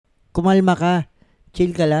kumalma ka,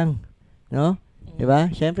 chill ka lang, no? 'Di ba?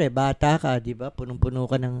 Siyempre, bata ka, 'di ba? Punong-puno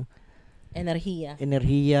ka ng enerhiya,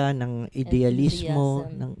 ng idealismo,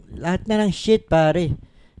 Enthusiasm. ng lahat na ng shit, pare.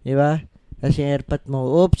 'Di ba? Kasi airpat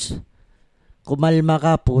mo, oops, kumalma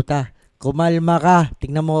ka, puta. Kumalma ka.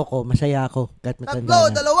 Tingnan mo ako, masaya ako. Kahit matanda na.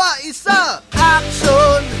 3, 2, 1,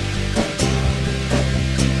 action!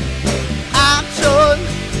 Action!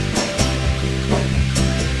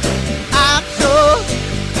 Action!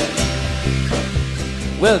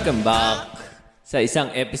 Welcome back sa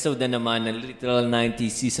isang episode na naman ng Literal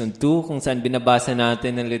 90s Season 2 kung saan binabasa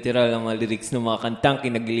natin ng literal ang mga lyrics ng mga kantang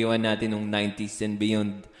kinagiliwan natin ng 90s and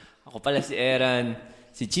beyond. Ako pala si Eran,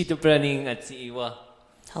 si Chito Praning at si Iwa.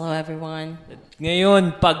 Hello, everyone. At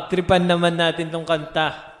ngayon, pagtripan naman natin tong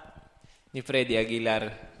kanta ni Freddy Aguilar,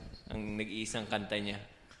 ang nag-iisang kanta niya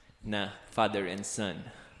na Father and Son.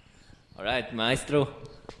 Alright, maestro.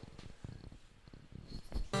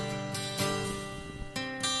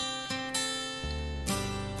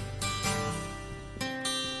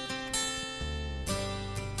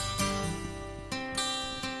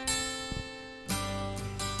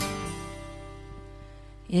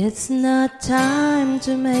 It's not time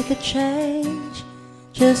to make a change.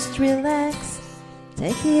 Just relax,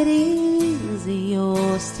 take it easy.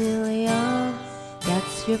 You're still young,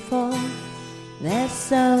 that's your fault. There's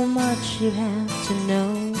so much you have to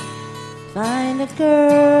know. Find a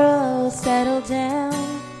girl, settle down.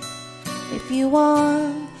 If you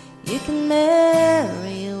want, you can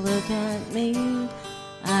marry. Look at me,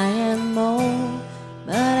 I am old,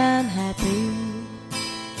 but I'm happy.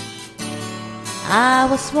 I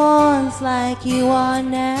was once like you are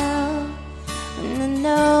now, and I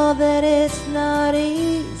know that it's not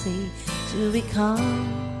easy to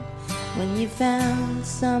become when you found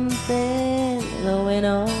something going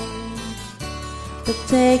on. But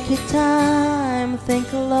take your time,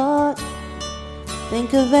 think a lot,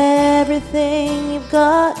 think of everything you've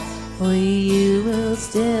got, or you will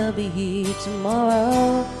still be here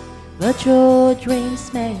tomorrow, but your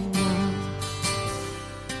dreams may not.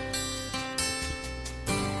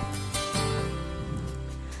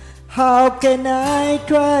 How can I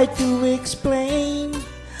try to explain?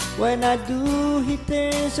 When I do, he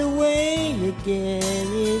turns away again.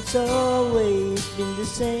 It's always been the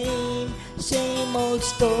same old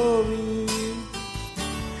story.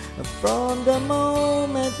 From the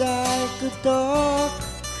moment I could talk,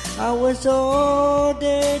 I was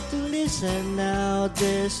ordered to listen. Now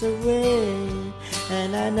there's a way,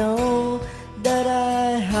 and I know that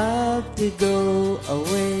I have to go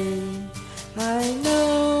away. I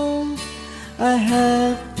know I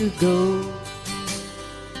have to go.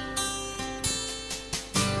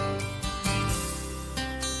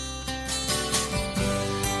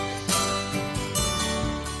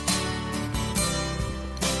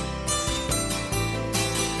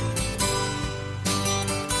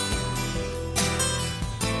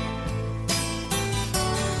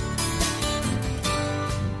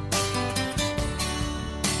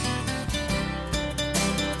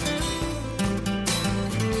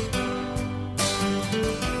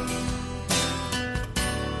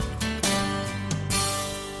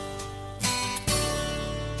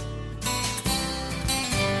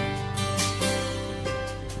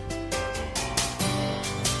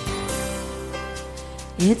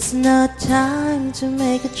 It's not time to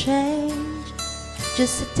make a change.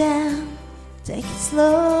 Just sit down, take it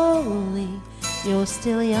slowly. You're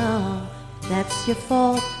still young, that's your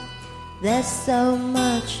fault. There's so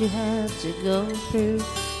much you have to go through.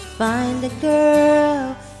 Find a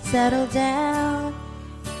girl, settle down.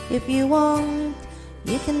 If you want,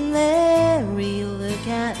 you can marry. Look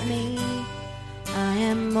at me, I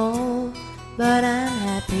am old, but I'm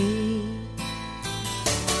happy.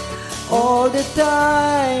 All the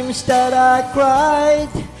times that I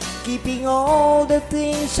cried, keeping all the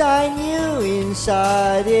things I knew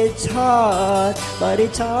inside. It's hard, but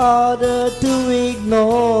it's harder to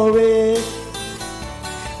ignore it.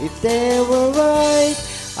 If they were right,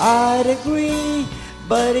 I'd agree,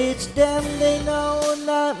 but it's them they know,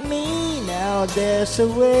 not me. Now there's a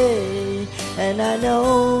way, and I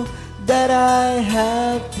know that I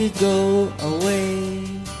have to go away.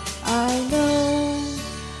 I know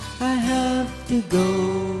I have to go.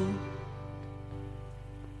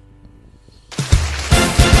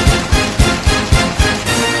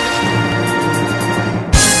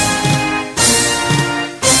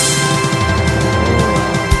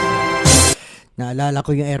 Naalala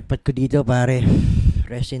ko yung airpod ko dito, pare.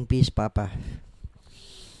 Rest in peace, Papa.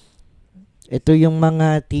 Ito yung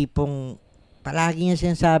mga tipong palagi niya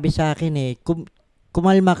sinasabi sa akin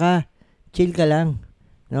kumalma ka, chill ka lang,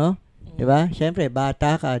 no? Di ba? Siyempre,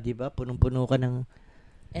 bata ka, di ba? Punong-puno ka ng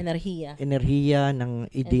Enerhiya. ng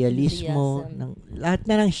idealismo, Enthusiasm. ng lahat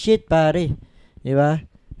na ng shit, pare. Di ba?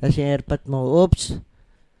 Kasi airpat mo, oops,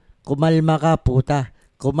 kumalma ka, puta.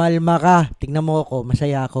 Kumalma ka. Tingnan mo ako,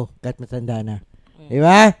 masaya ako, kahit matanda na. Di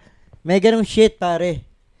ba? May ganong shit, pare.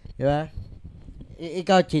 Di ba?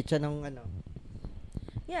 Ikaw, Chits, anong ano?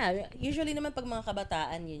 Yeah, usually naman pag mga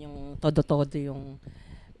kabataan, yun yung todo-todo yung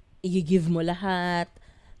i-give mo lahat,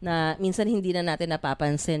 na minsan hindi na natin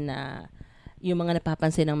napapansin na yung mga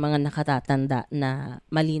napapansin ng mga nakatatanda na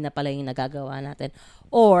mali na pala yung nagagawa natin.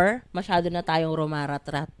 Or, masyado na tayong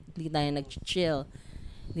rumarat-rat, hindi tayo nag-chill,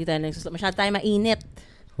 masyado tayo mainit.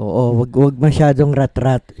 Oo, wag masyadong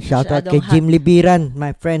rat-rat. Shoutout kay Jim Libiran,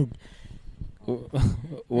 my friend.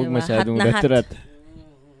 Huwag Diba? masyadong Hat na hat. rat-rat.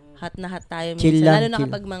 Hat na hat tayo Chill minsan. lang, Lalo na chill.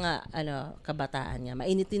 kapag mga kabataan niya.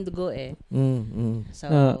 Mainit yung dugo eh. So,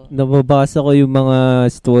 Nababasa ko yung mga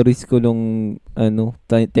stories ko nung 10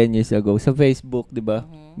 years ago sa Facebook, di ba?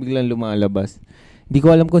 Biglang lumalabas. Hindi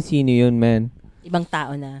ko alam kung sino yun, man. ibang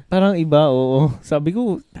tao na. Parang iba, oo. Sabi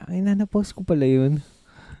ko, na-post ko pala yun.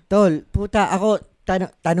 Tol, puta, ako,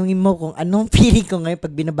 tanungin mo kung anong feeling ko ngayon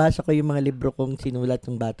pag binabasa ko yung mga libro kong sinulat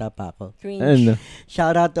ng bata pa ako. Cringe. Ano?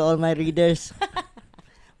 Shout out to all my readers.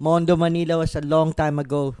 Mondo Manila was a long time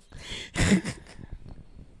ago.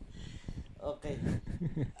 Okay.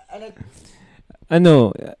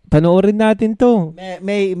 Panoorin natin to.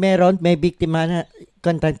 May biktima na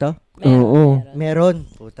content to? Oo. Meron.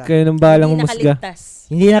 Puta. Kayo nang balang Hindi umusga. nakaligtas.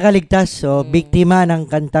 Hindi nakaligtas. So, biktima ng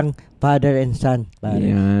kantang Father and Son. Pare.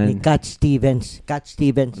 Yan. Ni Cat Stevens.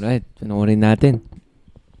 Alright, panoorin natin.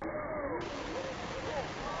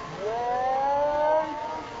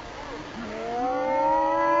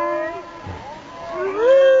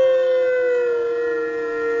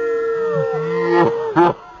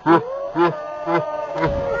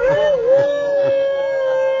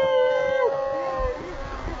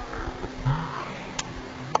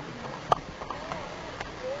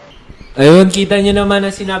 Ayun, kita nyo naman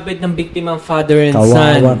ang sinabit ng biktima ng father and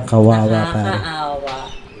son. Kawawa, pare. Nakakaawa.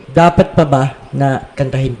 Dapat pa ba na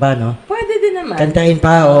kantahin pa, no? Pwede din naman. Kantahin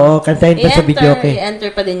pa, oo. Kantahin pa sa video, okay?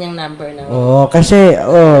 I-enter pa din yung number ng... Oo, kasi,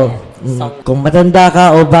 kung matanda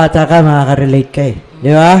ka o bata ka, makaka-relate ka eh.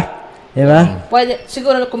 Di ba? Di ba? Pwede,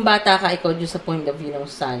 siguro kung bata ka, ikaw dyan sa point of view ng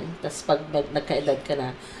son. Tapos pag nagkaedad ka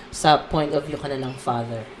na, sa point of view ka na ng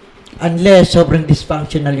father. Unless sobrang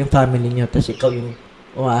dysfunctional yung family nyo, tapos ikaw yung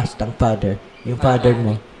umaastang father. Yung father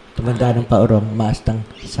mo, tumanda ng paurong, umaastang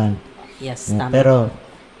son. Yes, Yeah, tama. pero,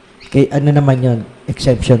 naman yun,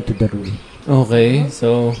 exception to the rule. Okay,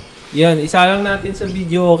 so, yan, isa lang natin sa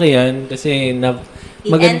video, okay yan, kasi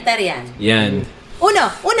I-enter yan. Yan. Uno!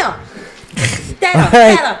 Tero!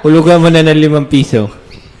 Alright. Tero! Hulugan mo na ng 5 piso.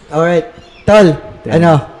 Alright, tol,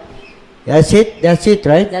 that's it,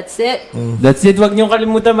 right? That's it. That's it. Huwag niyong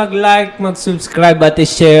kalimutan mag-like, mag-subscribe at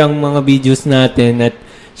i-share ang mga videos natin. At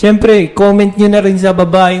syempre, comment niyo na rin sa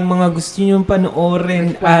baba yung mga gusto niyo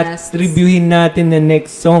panoorin at Requests. reviewin natin na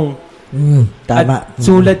next song. Tama. At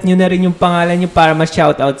sulat niyo na rin yung pangalan niyo para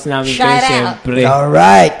ma-shoutouts namin Shout kayo out. syempre.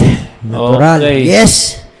 Alright. Natural. Okay.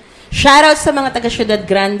 Yes. Shoutout sa mga taga Ciudad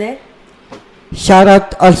Grande.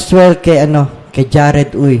 Shoutout as well kay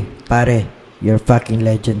Jared Uy. Pare, you're fucking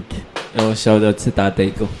legend. Oh, shoutout sa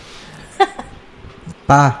tatay ko.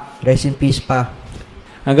 Pa, rest in peace pa.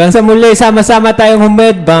 Hanggang sa muli, sama-sama tayong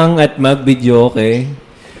humedbang at mag-video, okay?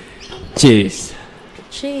 Cheers!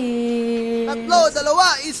 Cheers! Tatlo,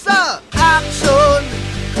 dalawa, isa. Action!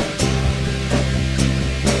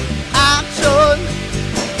 Action!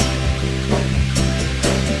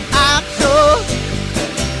 Action!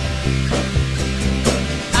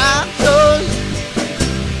 Action!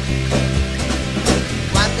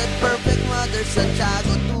 Wanted perfect mother,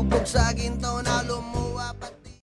 Santiago, tubog sa ginto na